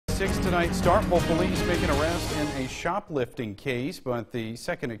6 tonight, Starkville police make an arrest in a shoplifting case, but the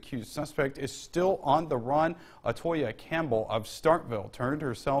second accused suspect is still on the run. Atoya Campbell of Starkville turned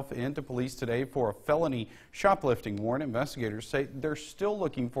herself into police today for a felony shoplifting warrant. Investigators say they're still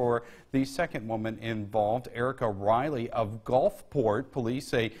looking for the second woman involved, Erica Riley of Gulfport. Police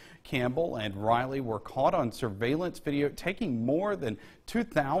say Campbell and Riley were caught on surveillance video taking more than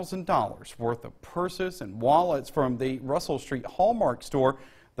 $2,000 worth of purses and wallets from the Russell Street Hallmark store.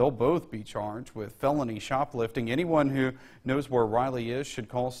 They'll both be charged with felony shoplifting. Anyone who knows where Riley is should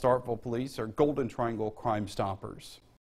call Starkville Police or Golden Triangle Crime Stoppers.